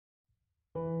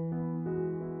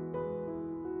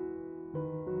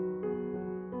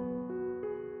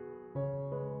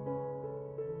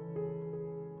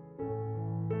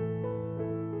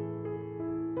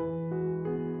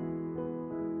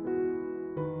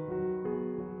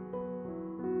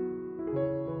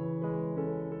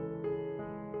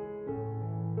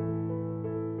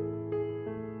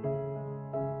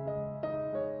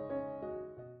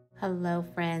Hello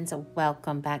friends,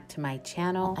 welcome back to my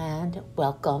channel and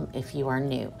welcome if you are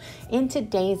new. In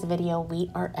today's video, we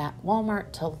are at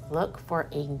Walmart to look for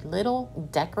a little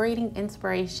decorating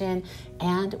inspiration,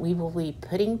 and we will be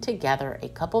putting together a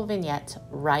couple vignettes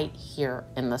right here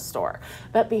in the store.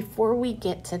 But before we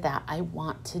get to that, I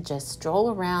want to just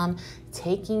stroll around,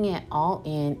 taking it all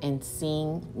in and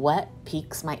seeing what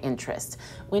piques my interest.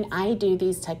 When I do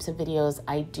these types of videos,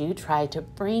 I do try to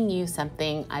bring you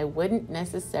something I wouldn't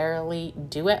necessarily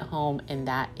do at home, and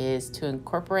that is to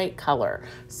incorporate color.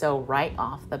 So right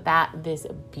off the bat, this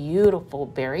beautiful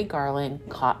berry garland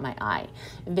caught my eye.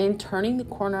 Then turning the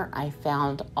corner, I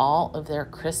found all of their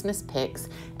Christmas picks,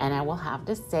 and I will have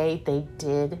to say they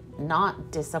did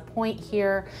not disappoint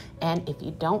here. And if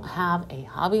you don't have a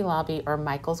Hobby Lobby or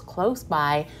Michael's close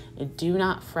by, do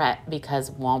not fret,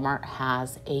 because Walmart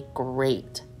has a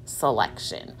great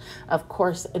selection. Of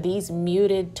course, these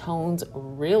muted tones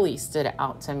really stood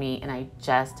out to me, and I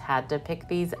just had to pick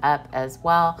these up as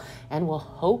well, and will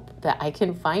hope that I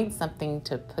can find something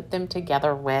to put them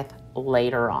together with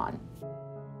later on.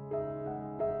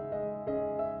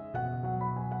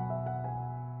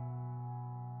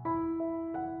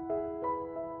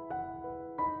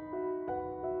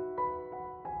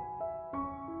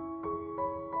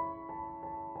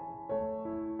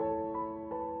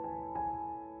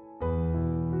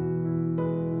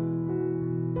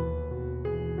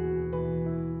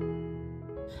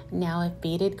 Now, if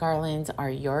beaded garlands are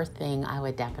your thing, I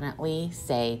would definitely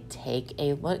say take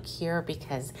a look here,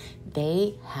 because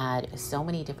they had so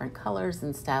many different colors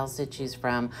and styles to choose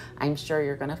from. I'm sure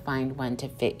you're going to find one to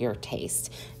fit your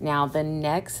taste. Now, the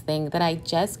next thing that I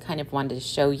just kind of wanted to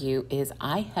show you is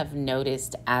I have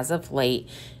noticed as of late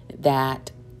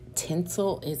that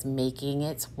tinsel is making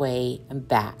its way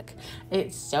back.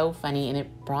 It's so funny, and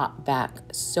it brought back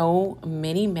so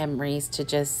many memories to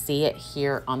just see it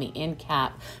here on the end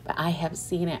cap, but I have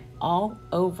seen it all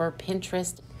over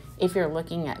Pinterest. If you're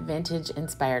looking at vintage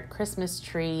inspired Christmas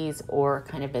trees or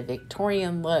kind of a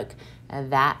Victorian look,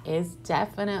 that is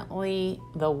definitely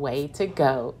the way to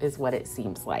go, is what it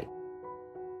seems like.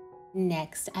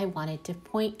 Next, I wanted to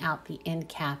point out the end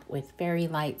cap with fairy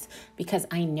lights, because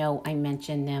I know I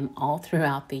mentioned them all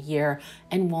throughout the year,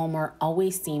 and Walmart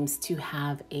always seems to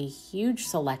have a huge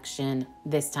selection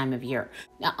this time of year.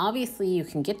 Now, obviously you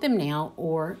can get them now,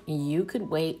 or you could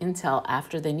wait until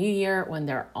after the new year when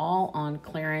they're all on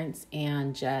clearance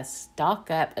and just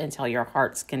stock up until your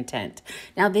heart's content.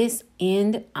 Now, this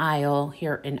end aisle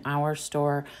here in our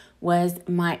store was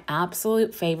my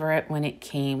absolute favorite when it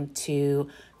came to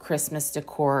Christmas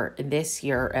decor this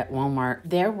year at Walmart.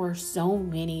 There were so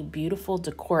many beautiful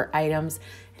decor items,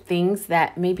 things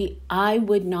that maybe I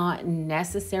would not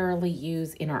necessarily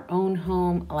use in our own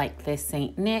home, like this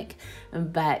Saint Nick,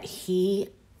 but he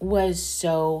was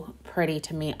so pretty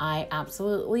to me. I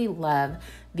absolutely love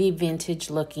the vintage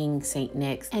looking Saint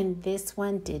Nick's, and this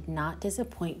one did not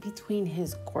disappoint. Between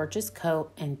his gorgeous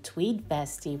coat and tweed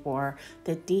vest he wore,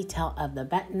 the detail of the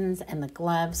buttons and the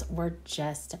gloves were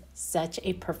just such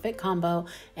a perfect combo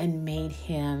and made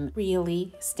him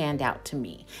really stand out to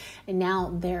me. And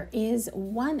now there is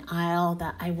one aisle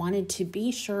that I wanted to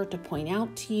be sure to point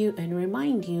out to you and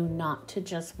remind you not to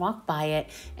just walk by it,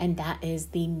 and that is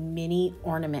the mini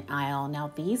ornament aisle.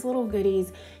 Now, these little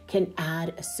goodies can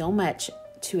add so much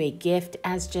to a gift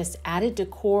as just added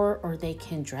decor, or they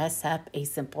can dress up a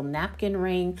simple napkin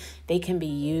ring. They can be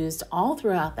used all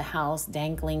throughout the house,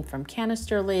 dangling from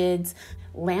canister lids.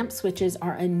 Lamp switches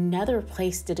are another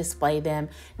place to display them,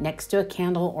 next to a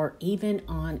candle or even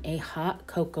on a hot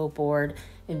cocoa board.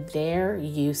 Their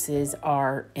uses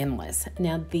are endless.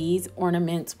 Now, these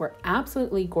ornaments were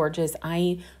absolutely gorgeous.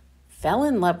 I fell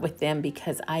in love with them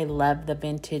because I love the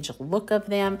vintage look of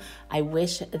them. I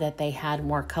wish that they had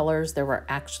more colors. There were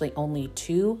actually only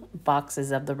 2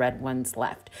 boxes of the red ones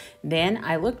left. Then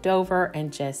I looked over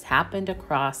and just happened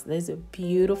across this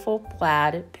beautiful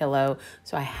plaid pillow.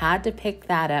 So I had to pick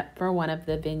that up for one of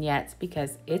the vignettes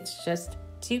because it's just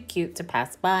too cute to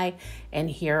pass by. And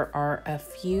here are a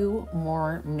few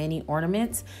more mini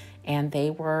ornaments, and they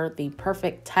were the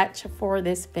perfect touch for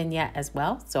this vignette as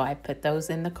well. So I put those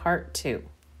in the cart too.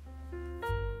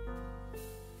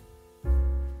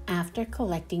 After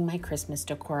collecting my Christmas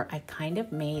decor, I kind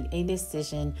of made a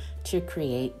decision to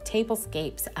create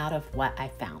tablescapes out of what I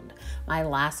found. My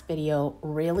last video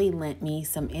really lent me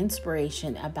some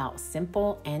inspiration about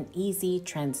simple and easy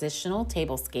transitional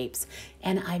tablescapes,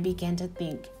 and I began to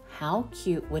think, how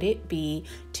cute would it be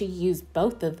to use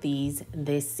both of these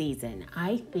this season?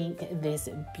 I think this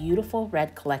beautiful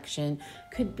red collection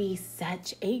could be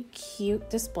such a cute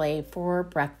display for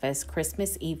breakfast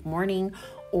Christmas Eve morning,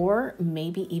 or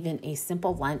maybe even a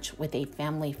simple lunch with a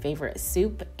family favorite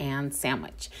soup and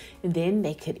sandwich. Then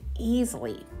they could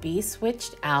easily be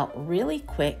switched out really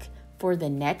quick for the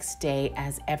next day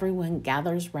as everyone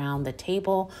gathers around the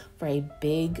table for a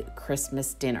big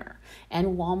Christmas dinner.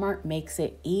 And Walmart makes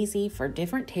it easy for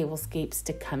different tablescapes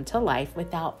to come to life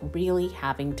without really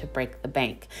having to break the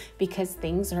bank, because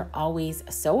things are always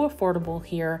so affordable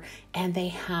here and they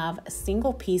have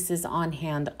single pieces on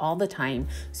hand all the time.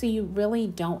 So you really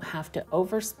don't have to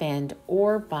overspend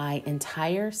or buy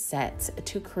entire sets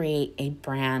to create a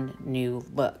brand new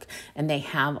look. And they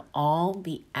have all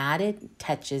the added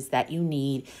touches that you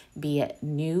need, be it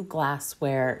new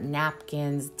glassware,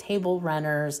 napkins, table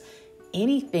runners,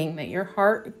 anything that your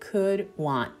heart could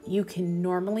want, you can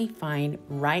normally find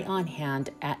right on hand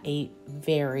at a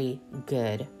very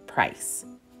good price.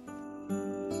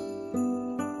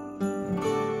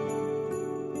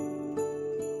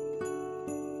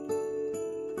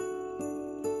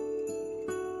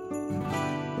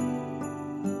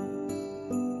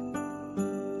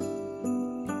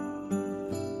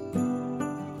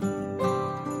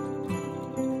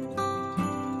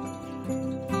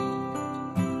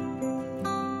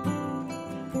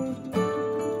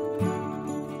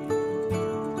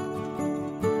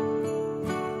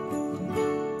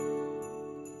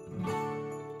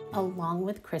 Along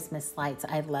with Christmas lights,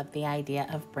 I love the idea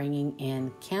of bringing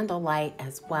in candlelight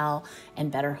as well.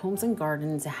 And Better Homes and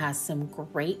Gardens has some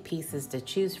great pieces to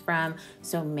choose from.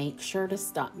 So make sure to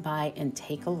stop by and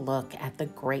take a look at the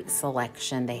great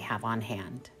selection they have on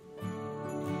hand.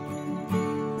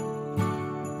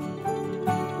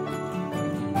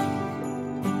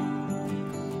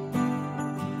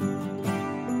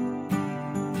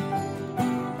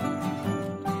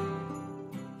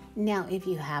 Now, if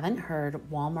you haven't heard,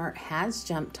 Walmart has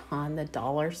jumped on the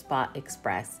Dollar Spot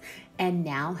Express and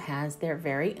now has their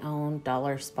very own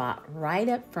Dollar Spot right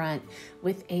up front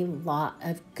with a lot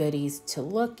of goodies to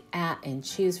look at and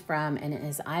choose from. And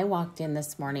as I walked in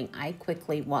this morning, I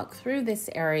quickly walked through this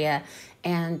area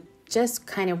and just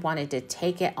kind of wanted to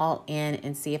take it all in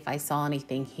and see if I saw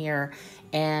anything here.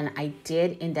 And I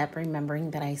did end up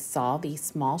remembering that I saw these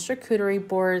small charcuterie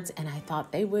boards and I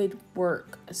thought they would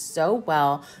work so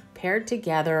well paired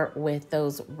together with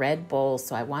those red bowls.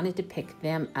 So I wanted to pick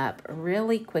them up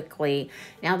really quickly.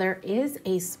 Now there is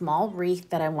a small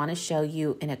wreath that I want to show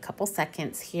you in a couple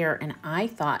seconds here. And I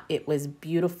thought it was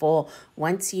beautiful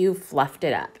once you fluffed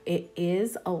it up. It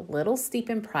is a little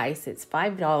steep in price. It's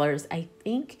 $5. I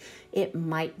think it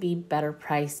might be better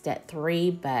priced at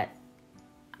 $3, but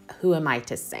who am I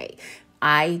to say?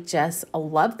 I just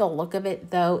love the look of it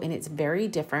though, and it's very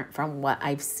different from what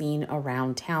I've seen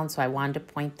around town, so I wanted to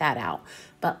point that out.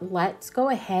 But let's go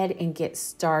ahead and get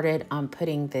started on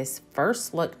putting this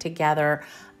first look together.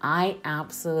 I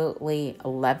absolutely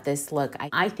love this look.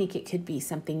 I think it could be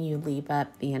something you leave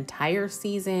up the entire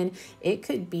season. It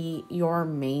could be your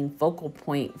main focal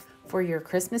point for your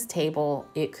Christmas table.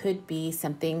 It could be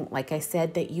something, like I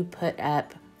said, that you put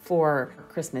up for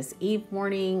Christmas Eve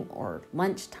morning or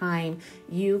lunchtime.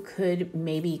 You could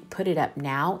maybe put it up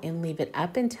now and leave it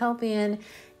up until then.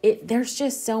 There's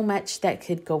just so much that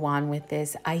could go on with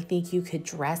this. I think you could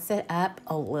dress it up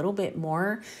a little bit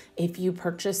more if you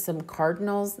purchase some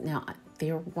cardinals. Now,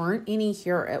 there weren't any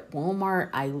here at Walmart.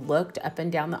 I looked up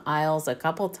and down the aisles a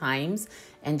couple times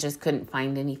and just couldn't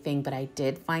find anything, but I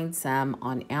did find some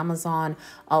on Amazon.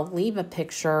 I'll leave a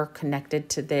picture connected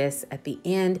to this at the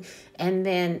end, and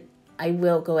then I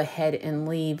will go ahead and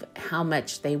leave how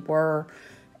much they were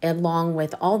along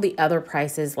with all the other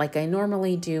prices like I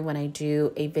normally do when I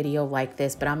do a video like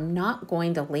this. But I'm not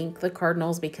going to link the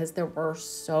cardinals because there were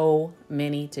so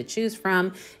many to choose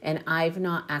from, and I've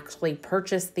not actually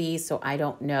purchased these, so I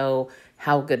don't know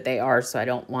how good they are. So I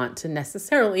don't want to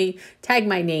necessarily tag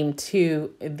my name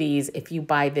to these if you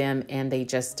buy them and they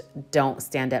just don't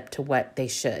stand up to what they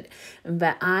should.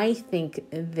 But I think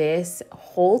this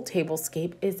whole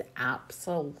tablescape is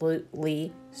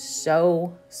absolutely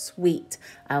so sweet.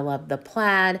 I love the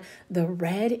plaid. The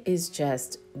red is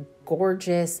just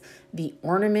gorgeous. The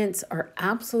ornaments are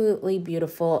absolutely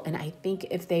beautiful. And I think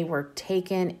if they were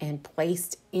taken and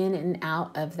placed in and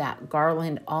out of that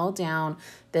garland all down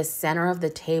the center of the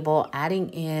table, adding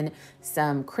in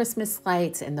some Christmas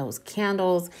lights and those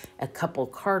candles, a couple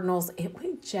cardinals, it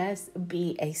would just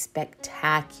be a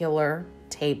spectacular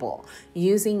table.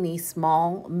 Using these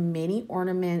small mini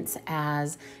ornaments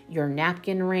as your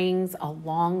napkin rings,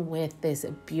 along with this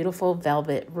beautiful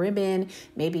velvet ribbon,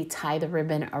 maybe tie the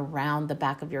ribbon around the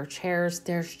back of your chairs.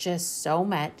 There's just so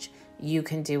much you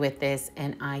can do with this,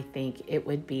 and I think it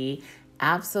would be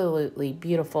absolutely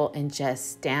beautiful and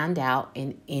just stand out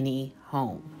in any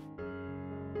home.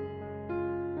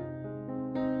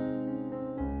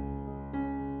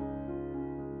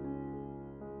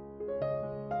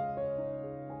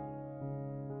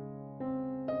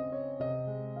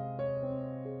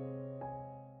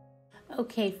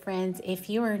 Okay, friends, if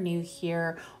you are new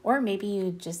here, or maybe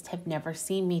you just have never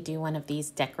seen me do one of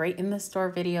these decorate in the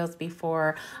store videos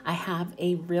before, I have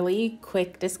a really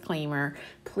quick disclaimer.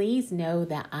 Please know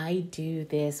that I do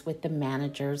this with the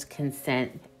manager's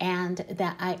consent and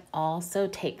that I also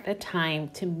take the time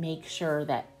to make sure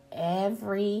that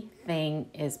everything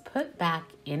is put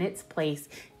back in its place,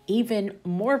 even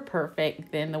more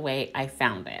perfect than the way I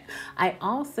found it. I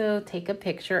also take a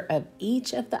picture of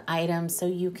each of the items so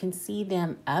you can see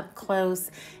them up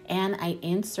close, and I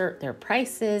insert their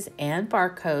prices and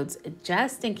barcodes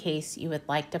just in case you would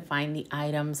like to find the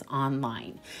items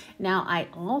online. Now, I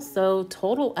also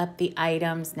total up the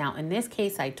items. Now, in this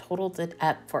case, I totaled it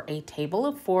up for a table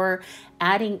of 4,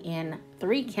 adding in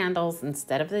 3 candles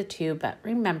instead of the 2, but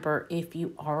remember, if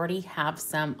you already have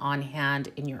some on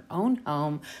hand in your own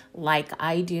home, like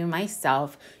I do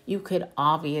myself, you could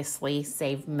obviously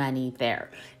save money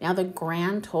there. Now, the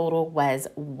grand total was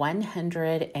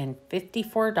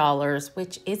 $154,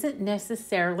 which isn't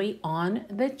necessarily on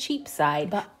the cheap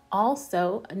side, but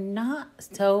also not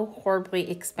so horribly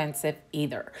expensive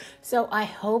either. So I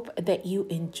hope that you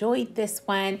enjoyed this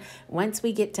one. Once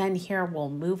we get done here, we'll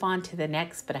move on to the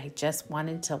next, but I just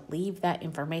wanted to leave that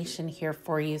information here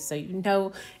for you so you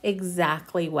know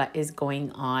exactly what is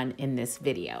going on in this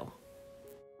video.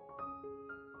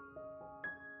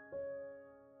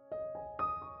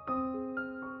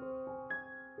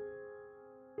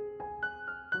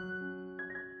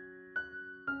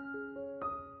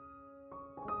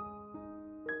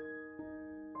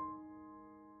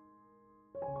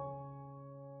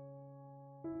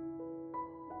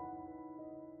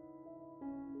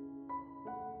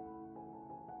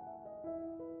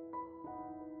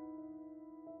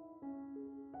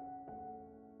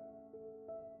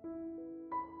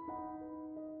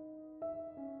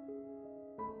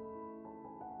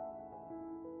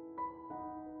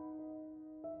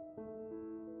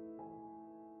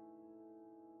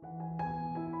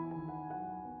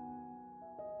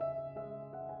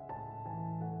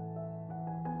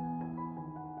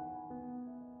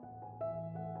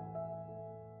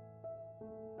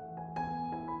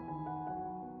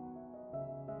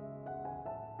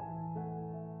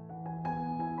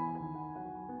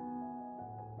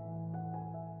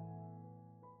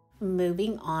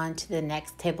 Moving on to the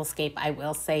next tablescape, I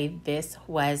will say this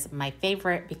was my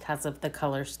favorite because of the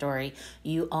color story.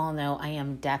 You all know I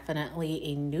am definitely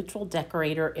a neutral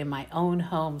decorator in my own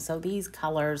home, so these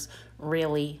colors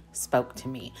really spoke to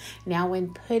me. Now,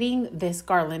 when putting this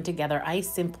garland together, I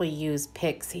simply use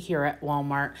picks here at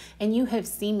Walmart, and you have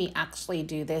seen me actually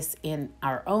do this in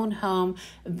our own home,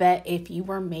 but if you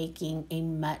were making a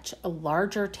much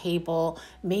larger table,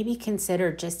 maybe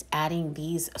consider just adding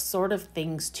these sort of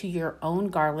things to your own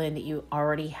garland that you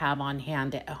already have on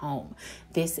hand at home.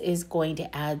 This is going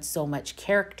to add so much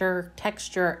character,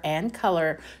 texture, and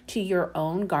color to your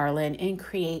own garland and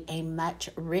create a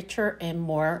much richer and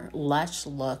more lush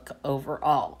look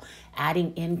overall.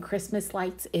 Adding in Christmas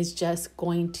lights is just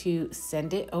going to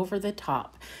send it over the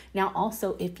top. Now,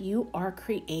 also, if you are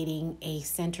creating a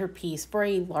centerpiece for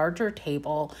a larger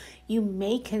table, you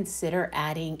may consider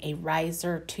adding a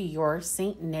riser to your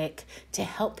Saint Nick to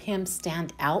help him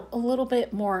stand out a little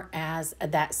bit more as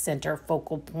that center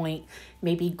focal point.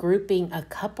 Maybe grouping a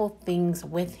couple things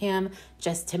with him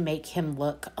just to make him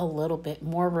look a little bit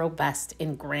more robust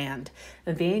and grand.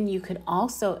 Then you could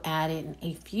also add in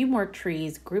a few more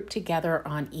trees grouped together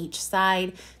on each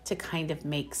side to kind of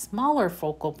make smaller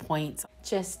focal points,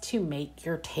 just to make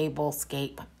your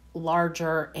tablescape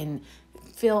larger and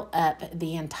fill up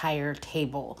the entire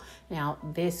table. Now,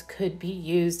 this could be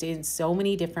used in so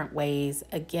many different ways.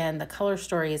 Again, the color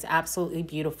story is absolutely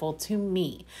beautiful to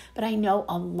me, but I know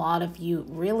a lot of you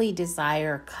really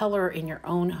desire color in your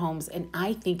own homes, and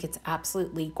I think it's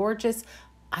absolutely gorgeous.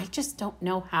 I just don't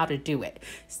know how to do it.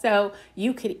 So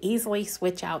you could easily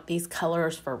switch out these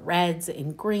colors for reds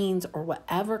and greens or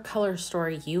whatever color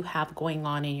story you have going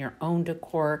on in your own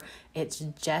decor. It's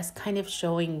just kind of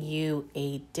showing you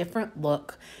a different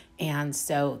look. And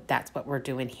so that's what we're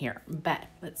doing here. But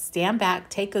let's stand back,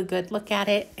 take a good look at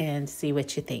it, and see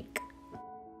what you think.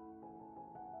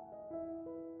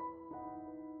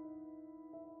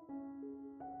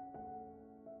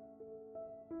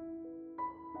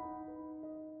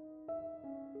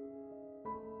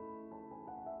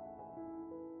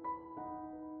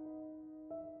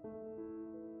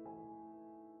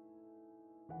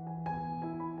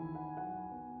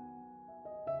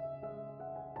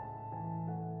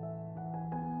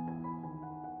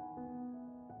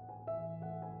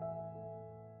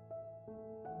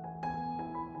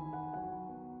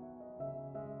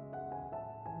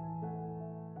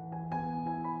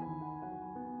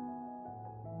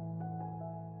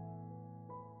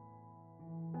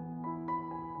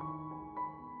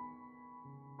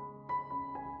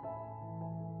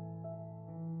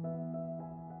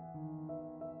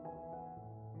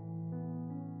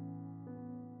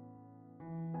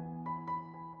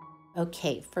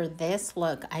 Okay, for this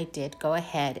look, I did go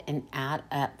ahead and add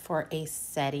up for a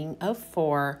setting of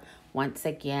 4 once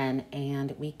again,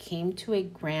 and we came to a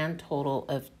grand total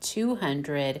of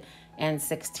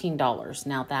 $216.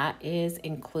 Now that is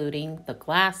including the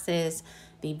glasses,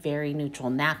 the very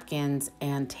neutral napkins,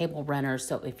 and table runners.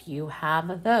 So if you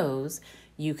have those,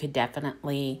 you could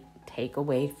definitely take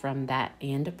away from that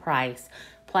end price.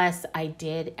 Plus, I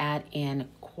did add in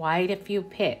quite a few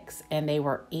picks, and they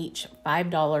were each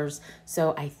 $5.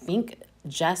 So I think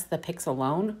just the picks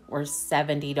alone were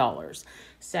 $70.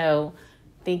 So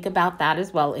think about that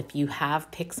as well. If you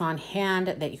have picks on hand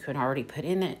that you can already put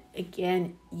in it,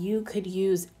 again, you could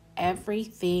use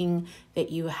everything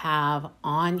that you have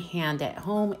on hand at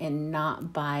home and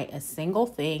not buy a single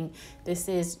thing. This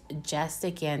is just,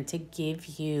 again, to give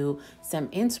you some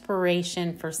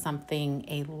inspiration for something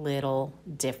a little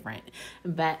different.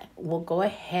 But we'll go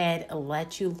ahead and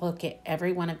let you look at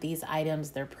every one of these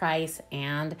items, their price,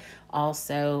 and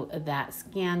also that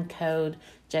scan code,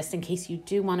 just in case you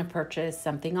do want to purchase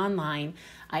something online.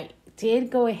 I did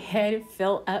go ahead and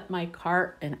fill up my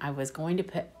cart, and I was going to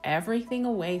put everything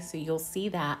away, so you'll see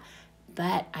that.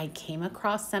 But I came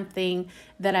across something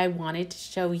that I wanted to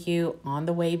show you on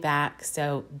the way back,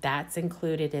 so that's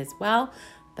included as well.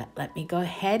 But let me go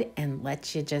ahead and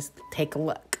let you just take a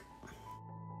look.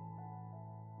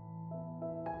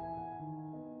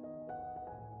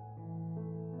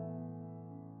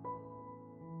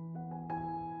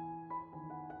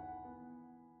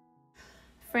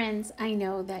 Friends, I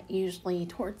know that usually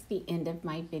towards the end of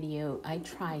my video, I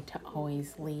try to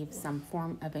always leave some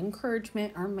form of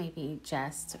encouragement or maybe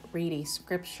just read a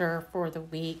scripture for the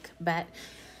week. But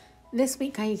this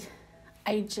week, I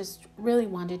just really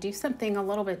wanted to do something a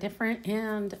little bit different.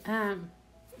 And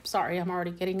sorry, I'm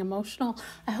already getting emotional.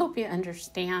 I hope you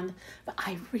understand. But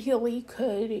I really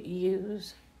could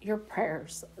use your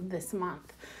prayers this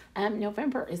month.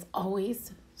 November is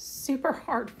always super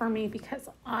hard for me because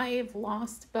I've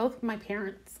lost both my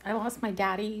parents. I lost my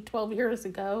daddy 12 years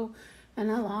ago,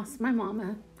 and I lost my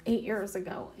mama 8 years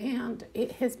ago, and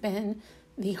it has been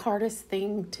the hardest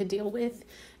thing to deal with.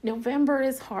 November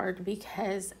is hard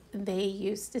because they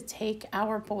used to take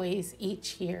our boys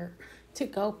each year to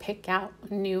go pick out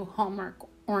new Hallmark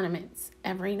ornaments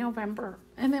every November,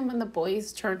 and then when the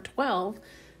boys turned 12,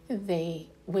 they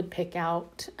would pick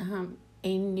out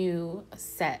a new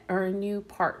set or a new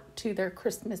part to their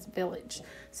Christmas village.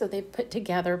 So they put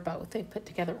together both. They put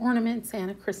together ornaments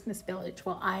and a Christmas village.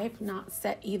 Well, I've not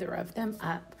set either of them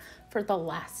up for the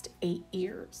last 8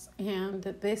 years. And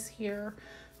this year,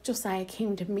 Josiah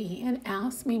came to me and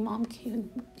asked me, Mom, do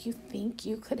you think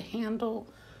you could handle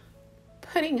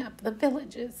putting up the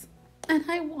villages? And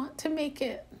I want to make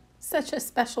it such a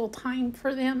special time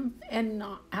for them and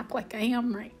not act like I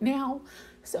am right now.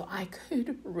 So I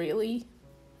could really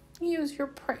use your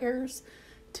prayers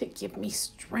to give me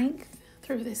strength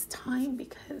through this time,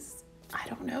 because I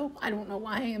don't know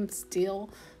why I am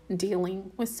still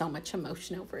dealing with so much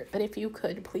emotion over it. But if you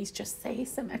could please just say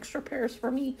some extra prayers for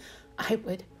me, I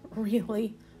would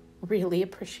really, really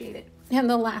appreciate it. And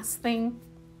the last thing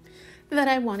that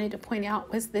I wanted to point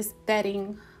out was this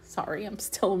bedding. Sorry, I'm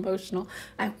still emotional.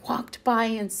 I walked by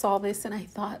and saw this, and I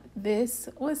thought this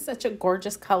was such a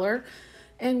gorgeous color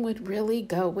and would really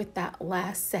go with that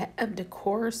last set of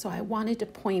decor. So I wanted to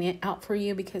point it out for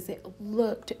you because it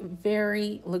looked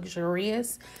very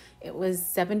luxurious. It was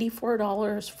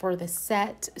 $74 for the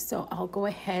set. So I'll go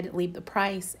ahead and leave the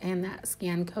price and that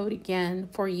scan code again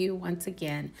for you once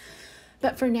again.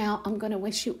 But for now, I'm going to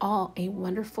wish you all a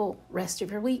wonderful rest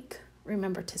of your week.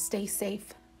 Remember to stay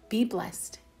safe, be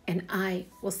blessed, and I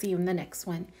will see you in the next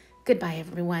one. Goodbye,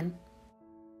 everyone.